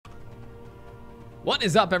What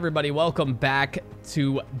is up, everybody? Welcome back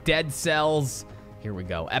to Dead Cells. Here we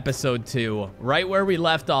go, episode 2, right where we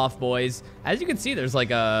left off, boys. As you can see, there's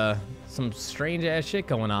like some strange ass shit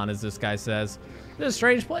going on, as this guy says. This is a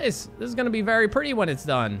strange place. This is gonna be very pretty when it's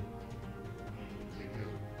done.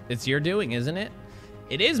 It's your doing, isn't it?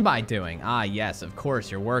 It is my doing. Ah, yes, of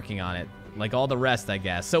course, you're working on it. Like all the rest, I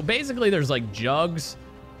guess. So basically, there's like jugs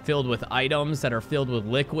filled with items that are filled with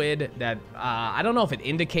liquid that, I don't know if it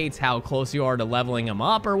indicates how close you are to leveling them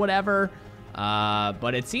up or whatever,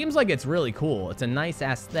 but it seems like it's really cool. It's a nice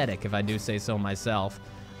aesthetic, if I do say so myself.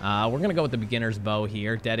 We're gonna go with the beginner's bow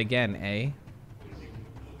here. Dead again, eh?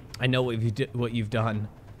 I know what you've done.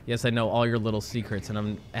 Yes, I know all your little secrets,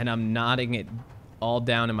 and I'm nodding it all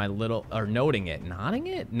down in my little, or noting it,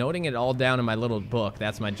 noting it all down in my little book.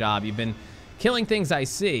 That's my job. You've been killing things I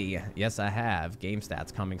see. Yes, I have. Game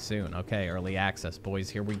stats coming soon. Okay, early access, boys.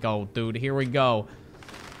 Here we go, dude. Here we go.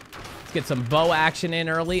 Let's get some bow action in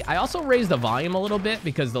early. I also raised the volume a little bit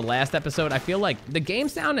because the last episode, I feel like the game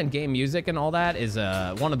sound and game music and all that is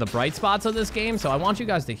one of the bright spots of this game, so I want you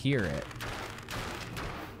guys to hear it.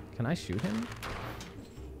 Can I shoot him?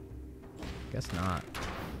 Guess not.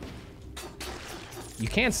 You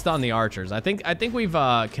can't stun the archers. I think we've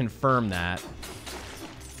confirmed that.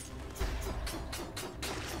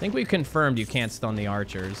 I think we've confirmed you can't stun the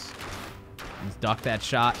archers. Let's duck that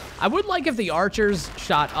shot. I would like if the archers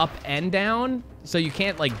shot up and down, so you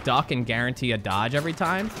can't like duck and guarantee a dodge every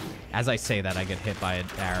time. As I say that, I get hit by an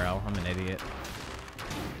arrow. I'm an idiot.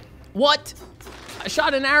 What? I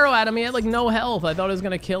shot an arrow at him. He had like no health. I thought it was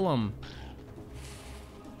gonna kill him.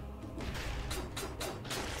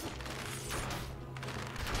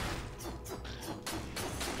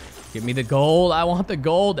 Give me the gold. I want the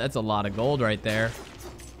gold. That's a lot of gold right there.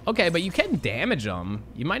 Okay, but you can damage them.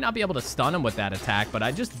 You might not be able to stun them with that attack, but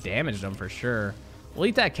I just damaged them for sure. We'll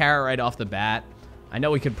eat that carrot right off the bat. I know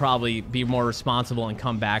we could probably be more responsible and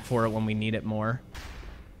come back for it when we need it more.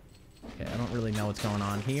 Okay, I don't really know what's going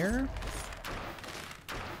on here.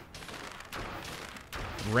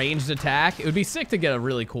 Ranged attack. It would be sick to get a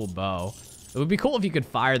really cool bow. It would be cool if you could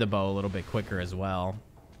fire the bow a little bit quicker as well.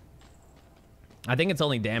 I think it's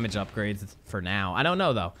only damage upgrades for now. I don't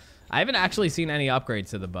know, though. I haven't actually seen any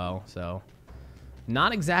upgrades to the bow, so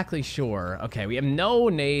not exactly sure. Okay, we have no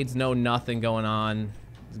nades, no nothing going on.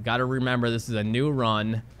 Got to remember, this is a new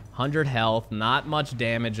run. 100 health, not much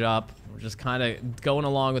damage up. We're just kind of going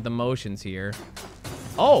along with the motions here.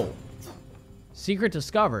 Oh! Secret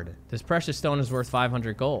discovered. This precious stone is worth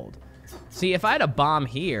 500 gold. See, if I had a bomb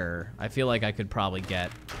here, I feel like I could probably get...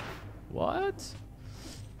 What?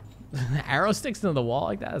 Arrow sticks into the wall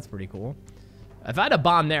like that? That's pretty cool. If I had a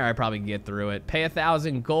bomb there, I'd probably get through it. Pay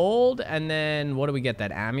 1,000 gold, and then what do we get?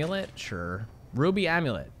 That amulet? Sure. Ruby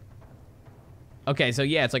amulet. Okay, so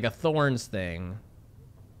yeah, it's like a thorns thing.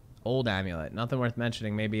 Old amulet. Nothing worth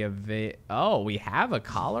mentioning. Maybe a oh, we have a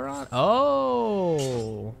collar on?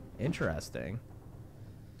 Oh, interesting.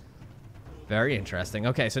 Very interesting.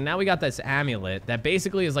 Okay, so now we got this amulet that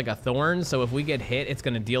basically is like a thorn, so if we get hit, it's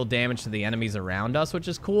going to deal damage to the enemies around us, which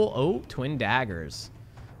is cool. Oh, twin daggers.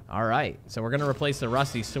 All right, so we're going to replace the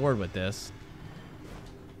rusty sword with this.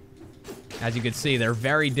 As you can see, they're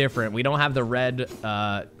very different. We don't have the red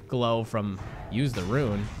glow from use the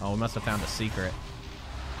rune. Oh, we must have found a secret.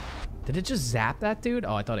 Did it just zap that dude?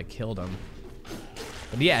 Oh, I thought it killed him.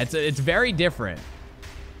 But yeah, it's very different.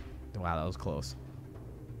 Wow, that was close.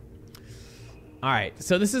 All right,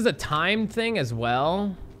 so this is a time thing as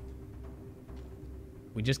well.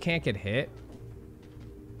 We just can't get hit.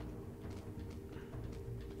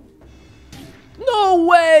 No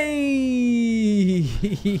way!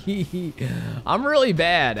 I'm really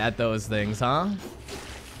bad at those things, huh?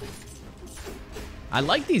 I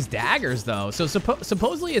like these daggers, though. So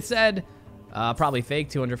supposedly it said, probably fake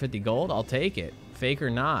 250 gold. I'll take it. Fake or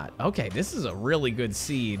not. Okay, this is a really good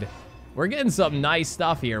seed. We're getting some nice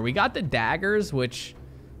stuff here. We got the daggers, which,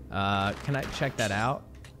 can I check that out?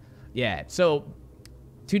 Yeah, so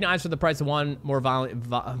 2 knives for the price of 1, more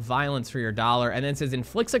violence for your $1, and then it says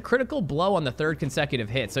inflicts a critical blow on the 3rd consecutive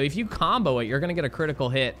hit. So if you combo it, you're gonna get a critical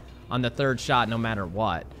hit on the 3rd shot no matter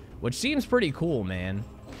what, which seems pretty cool, man.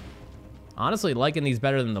 Honestly, liking these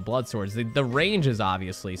better than the blood swords. The range is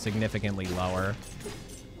obviously significantly lower.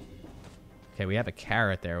 Okay, we have a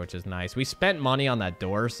carrot there, which is nice. We spent money on that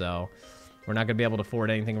door, so we're not gonna be able to afford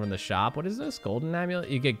anything from the shop. What is this? Golden amulet?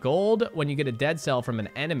 You get gold when you get a dead cell from an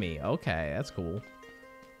enemy. Okay, that's cool.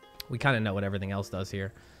 We kind of know what everything else does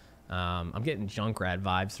here. I'm getting Junkrat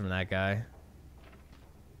vibes from that guy.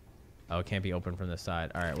 Oh, it can't be open from this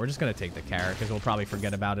side. All right, we're just going to take the carrot because we'll probably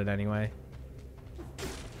forget about it anyway.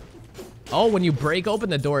 Oh, when you break open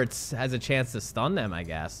the door, it has a chance to stun them, I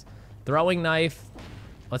guess. Throwing knife.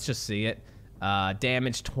 Let's just see it.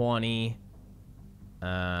 Damage 20.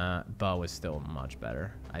 Bow is still much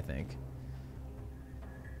better, I think.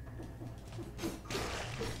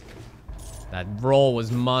 That roll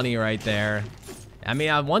was money right there. I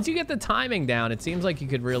mean, once you get the timing down, it seems like you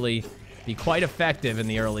could really be quite effective in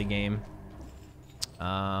the early game.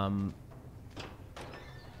 Door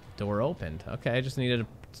opened. Okay, I just needed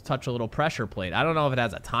to touch a little pressure plate. I don't know if it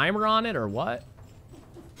has a timer on it or what.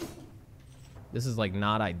 This is like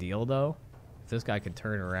not ideal though. If this guy could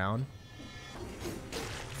turn around.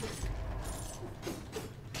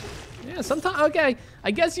 Yeah, sometimes, okay.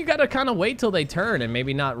 I guess you gotta kind of wait till they turn and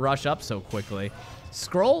maybe not rush up so quickly.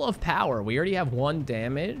 Scroll of power. We already have 1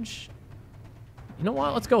 damage. You know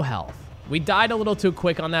what? Let's go health. We died a little too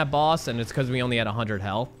quick on that boss, and it's because we only had 100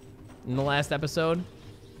 health in the last episode.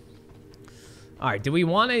 All right, do we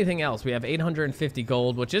want anything else? We have 850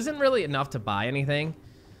 gold, which isn't really enough to buy anything.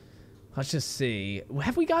 Let's just see.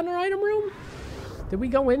 Have we gotten our item room? Did we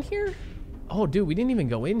go in here? Oh, dude, we didn't even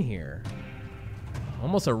go in here.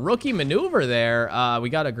 Almost a rookie maneuver there. We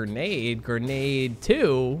got a grenade. Grenade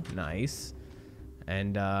 2. Nice.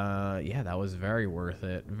 And, yeah, that was very worth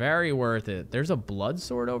it. Very worth it. There's a blood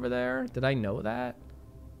sword over there. Did I know that?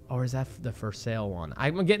 Or is that the for sale one?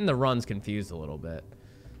 I'm getting the runs confused a little bit.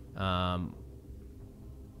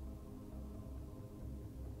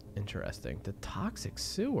 Interesting. The toxic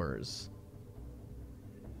sewers.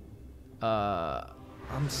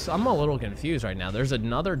 I'm a little confused right now. There's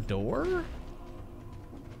another door?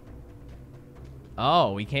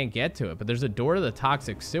 Oh, we can't get to it, but there's a door to the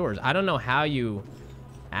toxic sewers. I don't know how you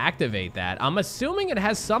activate that. I'm assuming it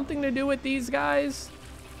has something to do with these guys.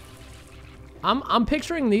 I'm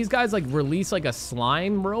picturing these guys like release like a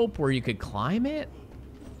slime rope where you could climb it.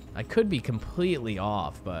 I could be completely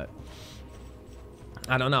off, but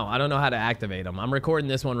I don't know. I don't know how to activate them. I'm recording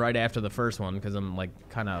this one right after the first one because I'm like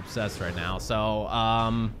kind of obsessed right now. So,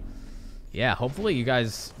 yeah, hopefully you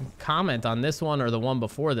guys comment on this one or the one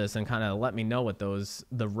before this and kind of let me know what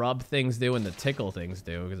the rub things do and the tickle things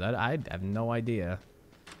do, because I have no idea.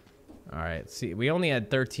 All right, see, we only had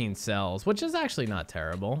 13 cells, which is actually not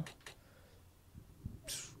terrible.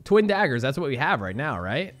 Twin daggers, that's what we have right now,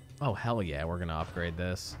 right? Oh, hell yeah, we're going to upgrade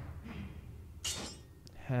this.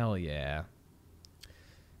 Hell yeah.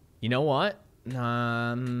 You know what?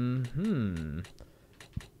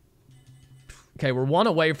 Okay, we're 1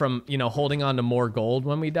 away from, you know, holding on to more gold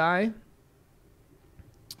when we die.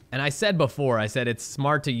 And I said before, I said it's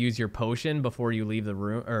smart to use your potion before you leave the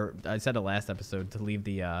room. Or I said it last episode to leave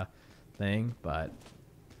the thing, but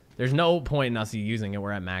there's no point in us using it.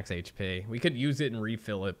 We're at max HP. We could use it and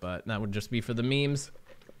refill it, but that would just be for the memes.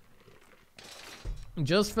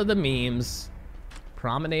 Just for the memes.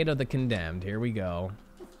 Promenade of the Condemned. Here we go.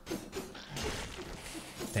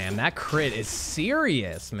 Damn, that crit is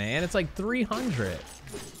serious, man. It's like 300.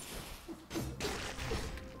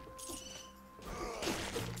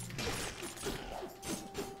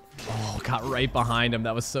 Oh, got right behind him.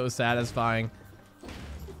 That was so satisfying.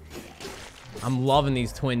 I'm loving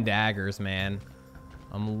these twin daggers, man.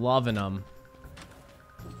 I'm loving them.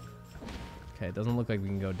 Okay, it doesn't look like we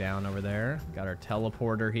can go down over there. Got our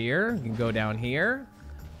teleporter here. We can go down here.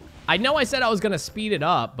 I know I said I was going to speed it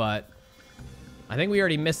up, but I think we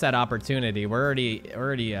already missed that opportunity. We're already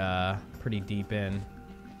pretty deep in.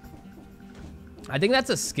 I think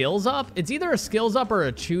that's a skills up. It's either a skills up or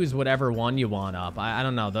a choose whatever one you want up. I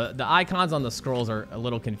don't know. The icons on the scrolls are a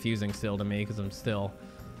little confusing still to me because I'm still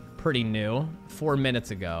pretty new. 4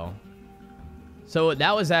 minutes ago. So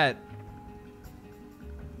that was at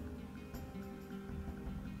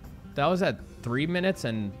 3 minutes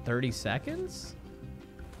and 30 seconds?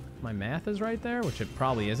 My math is right there, which it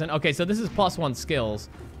probably isn't. Okay, so this is +1 skills.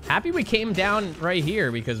 Happy we came down right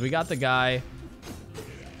here because we got the guy.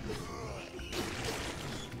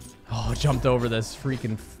 Oh, jumped over this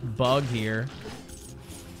freaking bug here.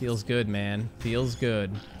 Feels good, man. Feels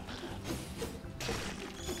good.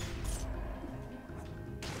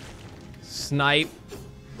 Snipe.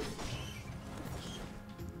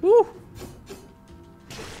 Woo!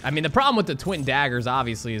 I mean, the problem with the twin daggers,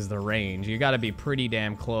 obviously, is the range. You got to be pretty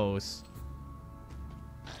damn close.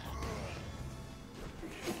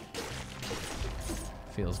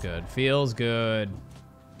 Feels good. Feels good.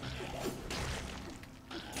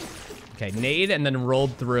 Okay, nade and then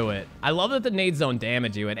rolled through it. I love that the nades don't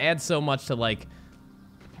damage you. It adds so much to, like,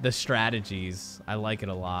 the strategies. I like it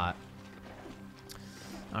a lot.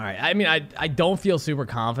 All right. I mean, I don't feel super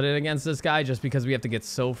confident against this guy just because we have to get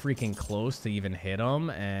so freaking close to even hit him.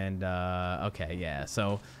 And, okay, yeah.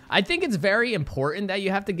 So I think it's very important that you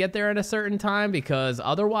have to get there at a certain time because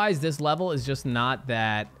otherwise this level is just not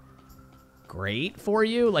that great for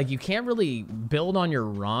you. Like, you can't really build on your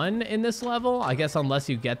run in this level, I guess, unless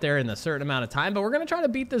you get there in a certain amount of time. But we're going to try to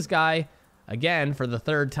beat this guy again for the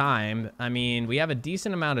 3rd time. I mean, we have a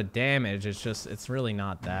decent amount of damage. It's just, it's really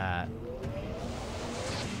not that.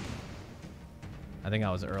 I think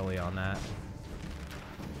I was early on that.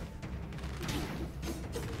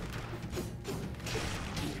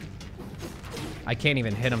 I can't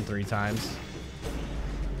even hit him 3 times.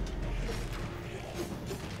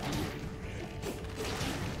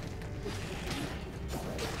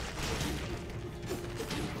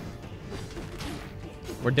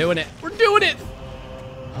 We're doing it. We're doing it.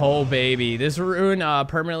 Oh, baby. This rune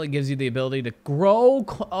permanently gives you the ability to grow.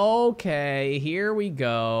 Okay, here we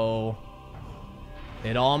go.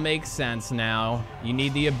 It all makes sense now. You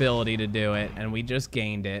need the ability to do it, and we just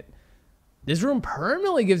gained it. This room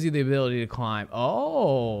permanently gives you the ability to climb.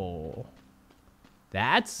 Oh.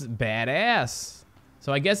 That's badass.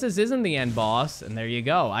 So I guess this isn't the end boss, and there you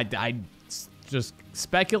go. I just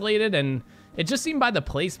speculated, and it just seemed by the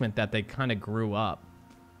placement that they kind of grew up.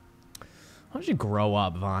 Why don't you grow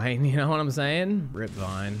up, Vine? You know what I'm saying? Rip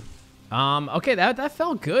Vine. Okay, that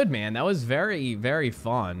felt good, man. That was very, very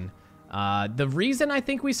fun. The reason I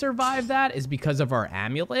think we survived that is because of our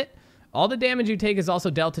amulet. All the damage you take is also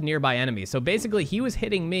dealt to nearby enemies. So basically, he was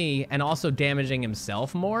hitting me and also damaging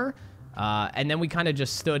himself more. And then we kind of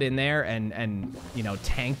just stood in there and you know,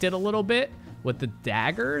 tanked it a little bit with the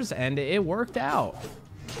daggers, and it worked out.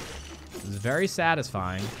 It was very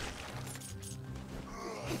satisfying.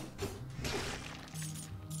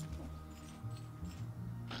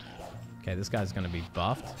 Okay, this guy's gonna be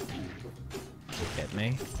buffed. Hit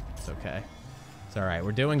me. It's okay. It's all right.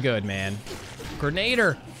 We're doing good, man.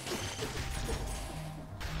 Grenader.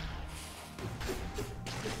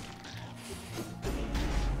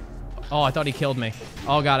 Oh, I thought he killed me.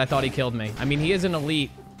 Oh, God, I thought he killed me. I mean, he is an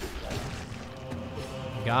elite.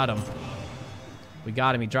 Got him. We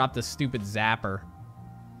got him. He dropped the stupid zapper.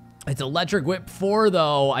 It's Electric Whip 4,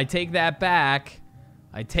 though. I take that back.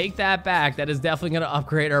 I take that back. That is definitely going to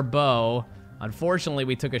upgrade our bow. Unfortunately,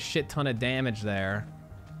 we took a shit ton of damage there.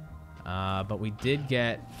 But we did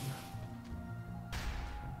get...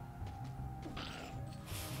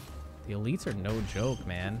 The elites are no joke,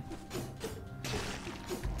 man.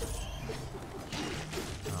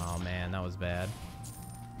 Oh, man, that was bad.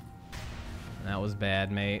 That was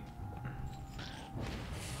bad, mate.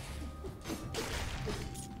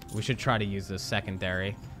 We should try to use this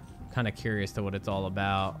secondary. Kind of curious to what it's all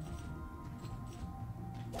about.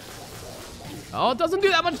 Oh, it doesn't do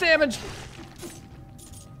that much damage.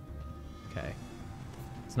 Okay.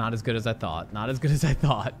 It's not as good as I thought. Not as good as I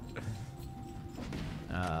thought.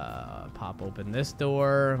 Pop open this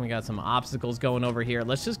door. We got some obstacles going over here.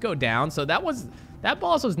 Let's just go down. So that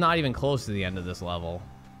boss was not even close to the end of this level,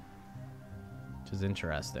 which is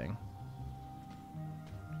interesting.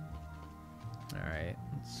 All right,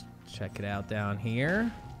 let's check it out down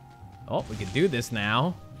here. Oh, we can do this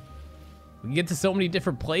now. We can get to so many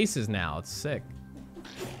different places now. It's sick.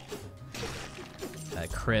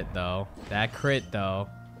 That crit, though. That crit, though.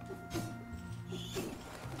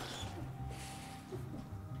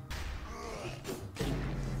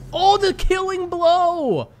 Oh, the killing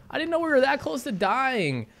blow! I didn't know we were that close to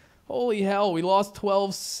dying. Holy hell, we lost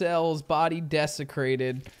 12 cells, body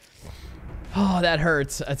desecrated. Oh, that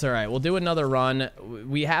hurts. That's all right. We'll do another run.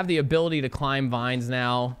 We have the ability to climb vines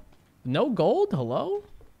now. No gold? Hello?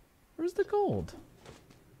 Where's the gold?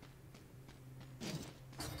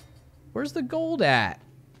 Where's the gold at?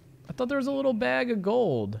 I thought there was a little bag of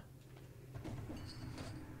gold.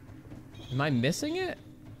 Am I missing it?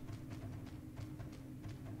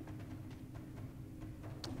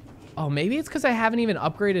 Oh, maybe it's because I haven't even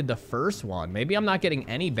upgraded the first one. Maybe I'm not getting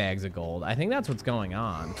any bags of gold. I think that's what's going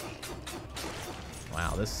on.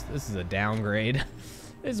 Wow, this is a downgrade.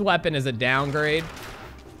 This weapon is a downgrade.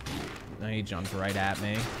 Now he jumped right at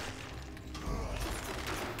me.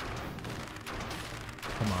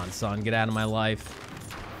 Come on, son. Get out of my life.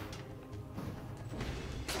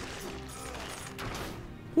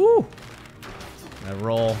 Woo! That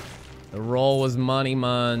roll. The roll was money,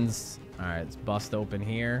 muns. All right, let's bust open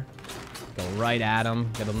here. Go right at him.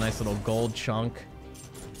 Get a nice little gold chunk.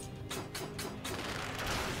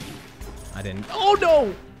 I didn't. Oh,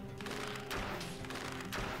 no!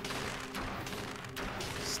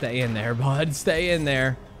 Stay in there, bud. Stay in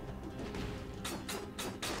there.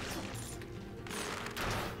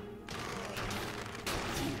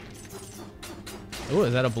 Ooh,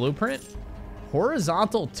 is that a blueprint?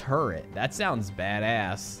 Horizontal turret. That sounds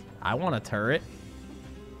badass. I want a turret.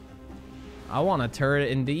 I want a turret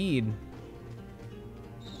indeed.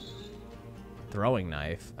 Throwing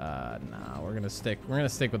knife. Nah, we're gonna stick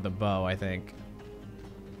with the bow, I think.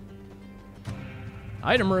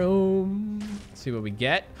 Item room. Let's see what we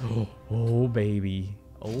get. Oh baby.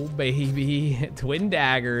 Oh baby. Twin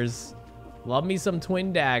daggers. Love me some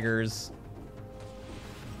twin daggers.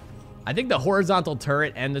 I think the horizontal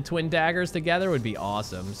turret and the twin daggers together would be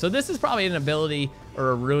awesome. So this is probably an ability or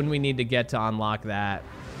a rune we need to get to unlock that.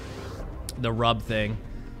 The rub thing.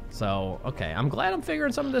 So, okay. I'm glad I'm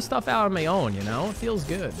figuring some of this stuff out on my own, you know? It feels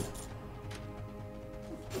good.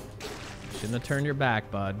 Shouldn't have turned your back,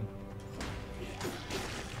 bud.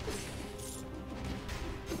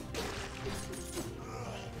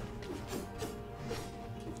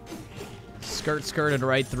 Skirted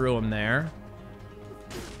right through him there.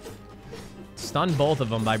 Stunned both of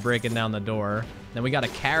them by breaking down the door. Then we got a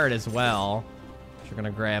carrot as well. We're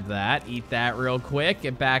gonna grab that, eat that real quick,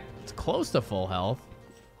 get back close to full health.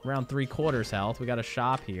 Around 3/4 health. We got a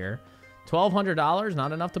shop here. $1,200,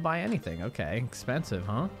 not enough to buy anything. Okay, expensive,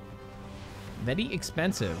 huh? Very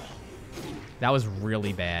expensive. That was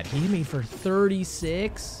really bad. He hit me for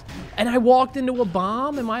 36, and I walked into a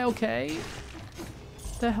bomb. Am I okay?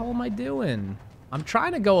 What the hell am I doing? I'm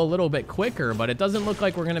trying to go a little bit quicker, but it doesn't look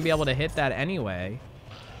like we're gonna be able to hit that anyway.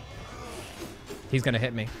 He's gonna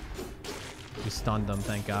hit me. We stunned him,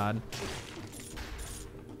 thank God.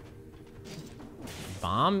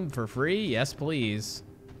 Bomb for free? Yes, please.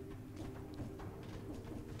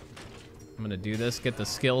 I'm gonna do this, get the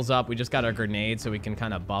skills up. We just got our grenade, so we can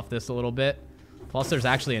kind of buff this a little bit. Plus, there's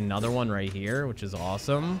actually another one right here, which is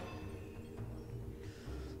awesome.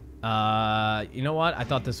 You know what? I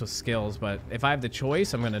thought this was skills, but if I have the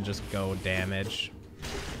choice, I'm gonna just go damage.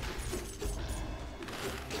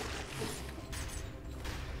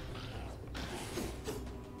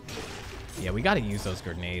 Yeah, we gotta use those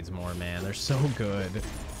grenades more, man. They're so good.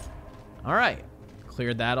 All right,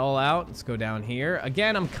 cleared that all out. Let's go down here.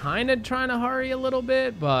 Again, I'm kind of trying to hurry a little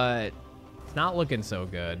bit, but it's not looking so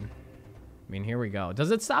good. I mean, here we go.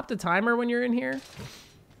 Does it stop the timer when you're in here?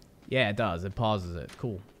 Yeah, it does. It pauses it.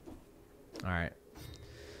 Cool. All right.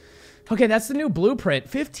 Okay, that's the new blueprint.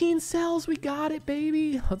 15 cells. We got it,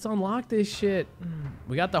 baby. Let's unlock this shit.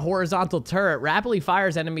 We got the horizontal turret. Rapidly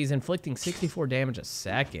fires enemies, inflicting 64 damage a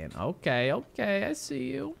second. Okay, okay. I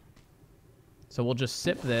see you. So we'll just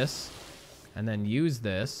sip this and then use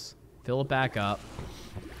this. Fill it back up.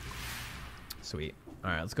 Sweet. All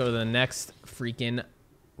right, let's go to the next freaking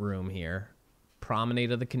room here.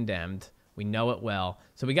 Promenade of the Condemned. We know it well.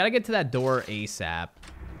 So we got to get to that door ASAP.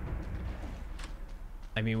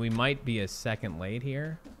 I mean, we might be a second late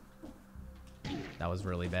here. That was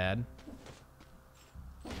really bad.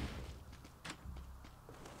 I'm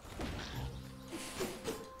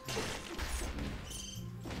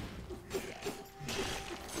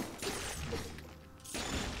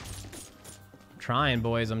trying,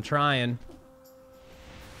 boys. I'm trying.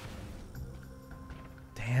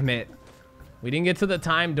 Damn it. We didn't get to the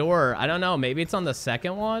time door. I don't know. Maybe it's on the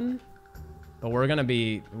second one. But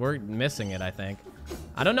we're missing it, I think.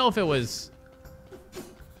 I don't know if it was...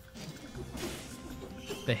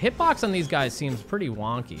 The hitbox on these guys seems pretty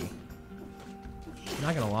wonky. I'm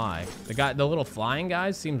not gonna lie. The little flying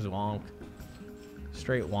guys seems wonk.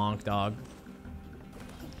 Straight wonk, dog.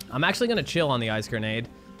 I'm actually gonna chill on the ice grenade.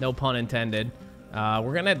 No pun intended.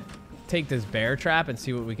 We're gonna take this bear trap and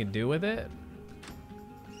see what we can do with it.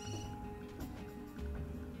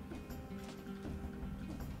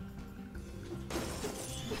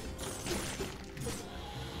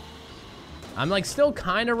 I'm like still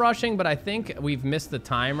kind of rushing, but I think we've missed the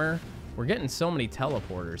timer. We're getting so many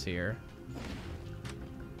teleporters here.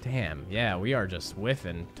 Damn, yeah, we are just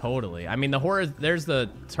whiffing totally. I mean, there's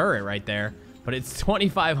the turret right there, but it's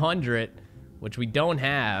 2,500, which we don't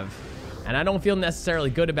have. And I don't feel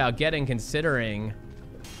necessarily good about getting considering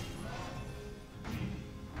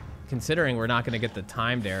we're not going to get the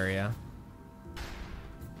timed area.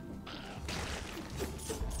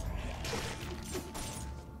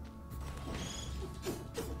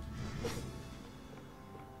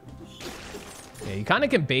 Yeah, you kind of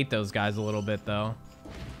can bait those guys a little bit, though.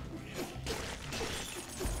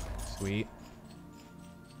 Sweet.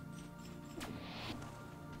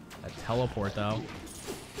 That teleport, though.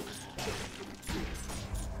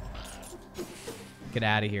 Get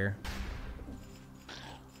out of here.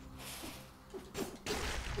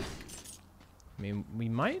 I mean,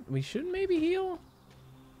 we should maybe heal.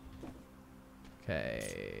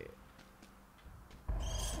 Okay.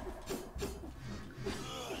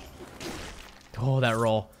 Oh, that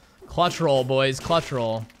roll. Clutch roll, boys. Clutch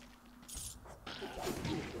roll.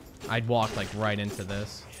 I'd walk, like, right into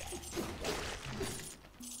this.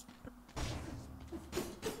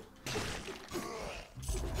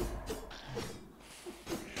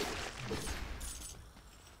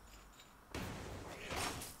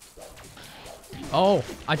 Oh,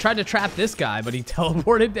 I tried to trap this guy, but he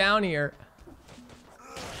teleported down here.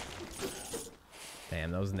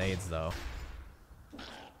 Damn, those nades, though.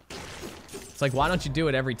 It's like, why don't you do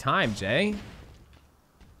it every time, Jay?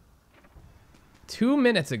 2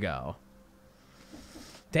 minutes ago.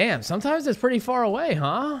 Damn, sometimes it's pretty far away,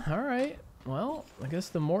 huh? All right. Well, I guess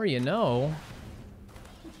the more you know.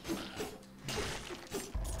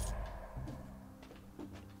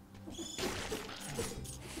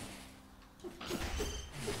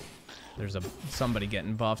 There's somebody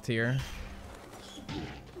getting buffed here.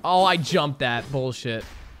 Oh, I jumped that bullshit.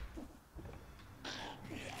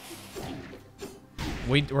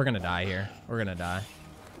 We're gonna die here. We're gonna die.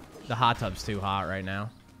 The hot tub's too hot right now.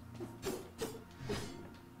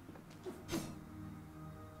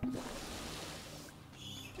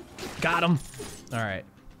 Got him. All right.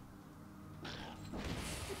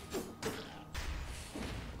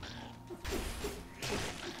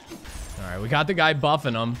 All right, we got the guy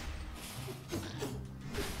buffing him.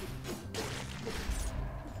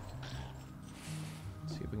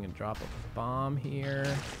 Let's see if we can drop a bomb here.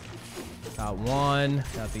 Got one,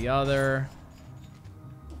 got the other.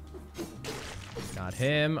 Got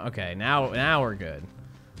him. Okay, now we're good.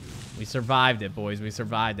 We survived it, boys. We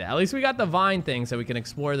survived it. At least we got the vine thing so we can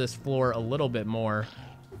explore this floor a little bit more.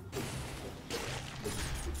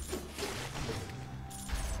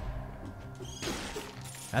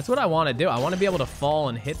 That's what I want to do. I want to be able to fall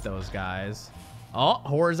and hit those guys. Oh,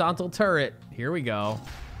 horizontal turret. Here we go.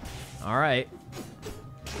 All right.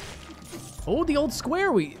 Oh, the old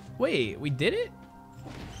square. Wait, we did it?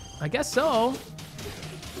 I guess so.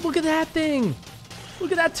 Look at that thing.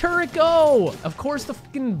 Look at that turret go. Of course the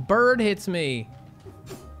fucking bird hits me.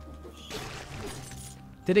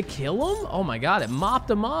 Did it kill him? Oh my God, it mopped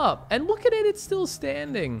him up. And look at it, it's still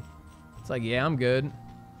standing. It's like, yeah, I'm good.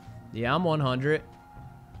 Yeah, I'm 100.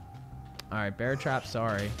 All right, bear trap,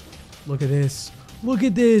 sorry. Look at this. Look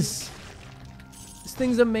at this. This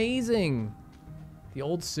thing's amazing. The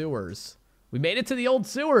old sewers. We made it to the old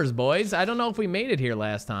sewers, boys. I don't know if we made it here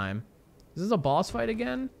last time. Is this a boss fight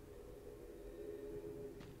again?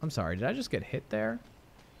 I'm sorry, did I just get hit there?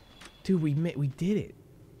 Dude, we did it.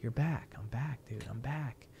 You're back. I'm back, dude. I'm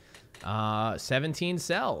back. 17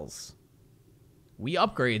 cells. We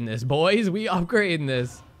upgrading this, boys. We upgrading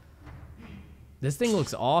this. This thing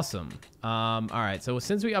looks awesome. All right, so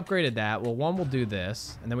since we upgraded that, well, one will do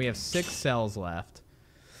this, and then we have 6 cells left.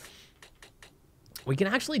 We can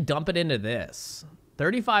actually dump it into this.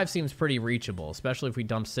 35 seems pretty reachable, especially if we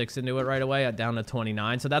dump 6 into it right away, down to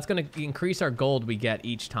 29. So that's going to increase our gold we get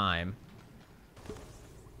each time.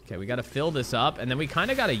 Okay, we got to fill this up, and then we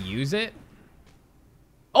kind of got to use it.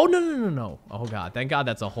 Oh, no. Oh, God. Thank God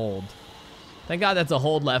that's a hold. Thank God that's a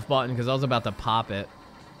hold left button, because I was about to pop it.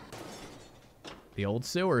 The old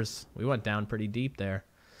sewers. We went down pretty deep there.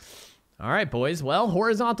 All right, boys. Well,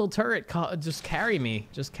 horizontal turret. Just carry me.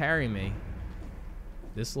 Just carry me.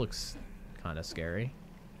 This looks kind of scary.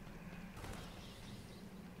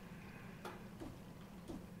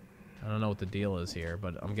 I don't know what the deal is here,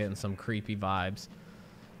 but I'm getting some creepy vibes.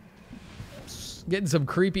 Getting some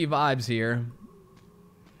creepy vibes here.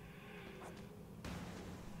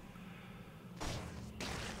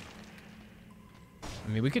 I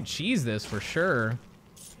mean, we could cheese this for sure.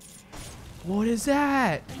 What is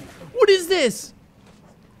that? What is this?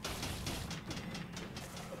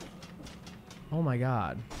 Oh my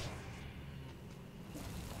God.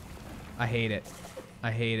 I hate it. I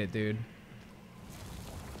hate it, dude.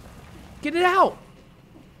 Get it out.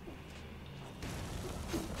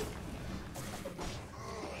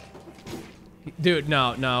 Dude,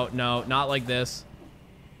 no, not like this.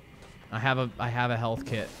 I have a health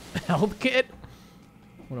kit. Health kit?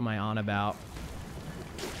 What am I on about?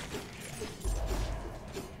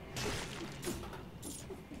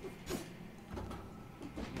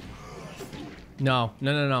 No.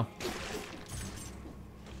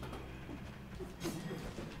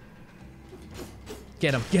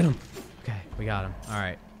 Get him. Okay, we got him. All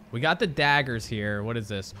right. We got the daggers here. What is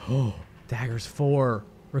this? Oh, daggers 4.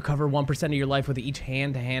 Recover 1% of your life with each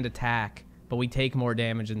hand-to-hand attack, but we take more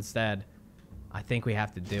damage instead. I think we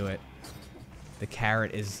have to do it. The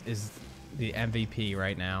carrot is the MVP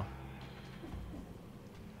right now.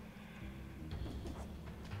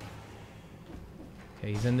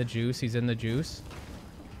 Okay, he's in the juice.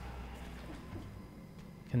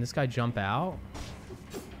 Can this guy jump out?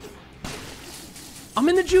 I'm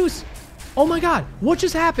in the juice. Oh my God. What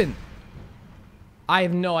just happened? I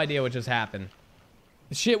have no idea what just happened.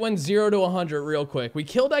 Shit went 0 to 100 real quick. We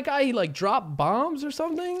killed that guy. He like dropped bombs or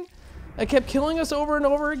something. That kept killing us over and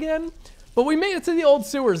over again. But we made it to the old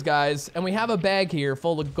sewers, guys. And we have a bag here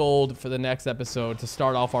full of gold for the next episode to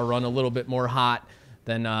start off our run a little bit more hot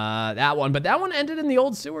than that one. But that one ended in the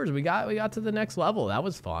old sewers. We got to the next level. That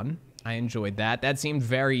was fun. I enjoyed that. That seemed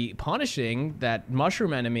very punishing. That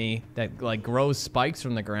mushroom enemy that like grows spikes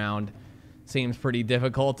from the ground seems pretty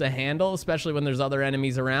difficult to handle, especially when there's other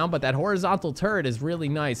enemies around. But that horizontal turret is really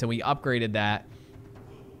nice, and we upgraded that.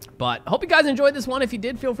 But hope you guys enjoyed this one. If you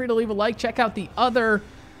did, feel free to leave a like. Check out the other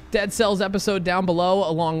Dead Cells episode down below,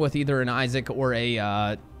 along with either an Isaac or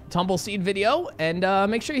a Tumbleseed video. And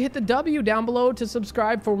make sure you hit the W down below to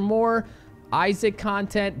subscribe for more Isaac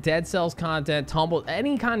content, Dead Cells content,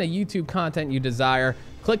 any kind of YouTube content you desire.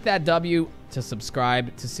 Click that W to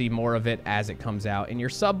subscribe to see more of it as it comes out in your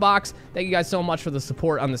sub box. Thank you guys so much for the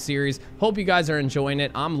support on the series. Hope you guys are enjoying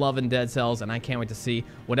it. I'm loving Dead Cells, and I can't wait to see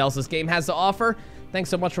what else this game has to offer. Thanks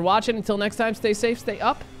so much for watching. Until next time, stay safe, stay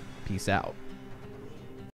up. Peace out.